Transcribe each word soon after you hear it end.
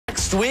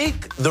Next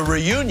week, the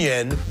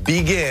reunion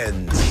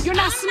begins. You're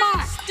not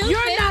smart.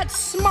 You're not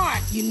smart.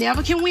 You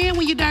never can win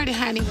when you're dirty,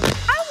 honey.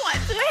 I want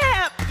to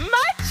have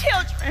my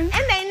children,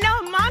 and they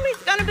know mommy's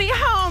gonna be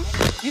home.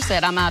 You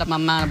said I'm out of my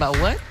mind about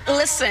what?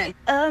 Listen.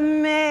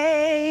 Amazing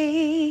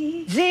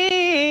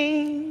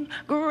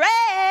grace.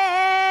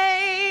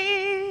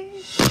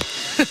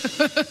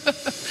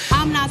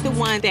 I'm not the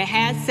one that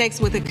had sex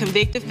with a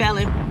convicted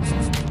felon.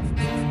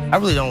 I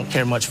really don't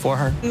care much for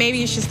her. Maybe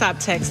you should stop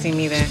texting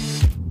me then.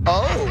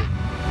 Oh,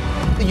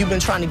 you've been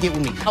trying to get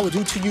with me. I would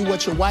do to you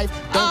what your wife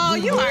don't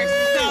do. You are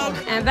so...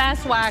 And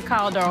that's why I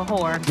called her a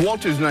whore.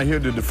 Walter's not here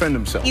to defend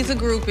himself. He's a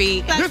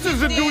groupie. This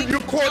is a dude you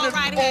courted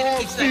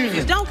all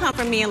season. Don't come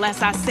for me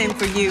unless I send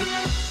for you.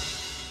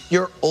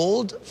 Your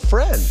old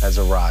friend has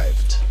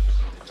arrived.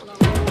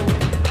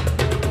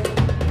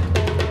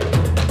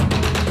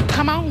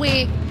 Come on,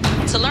 Wig.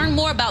 To learn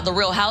more about The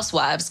Real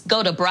Housewives,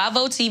 go to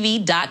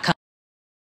bravotv.com.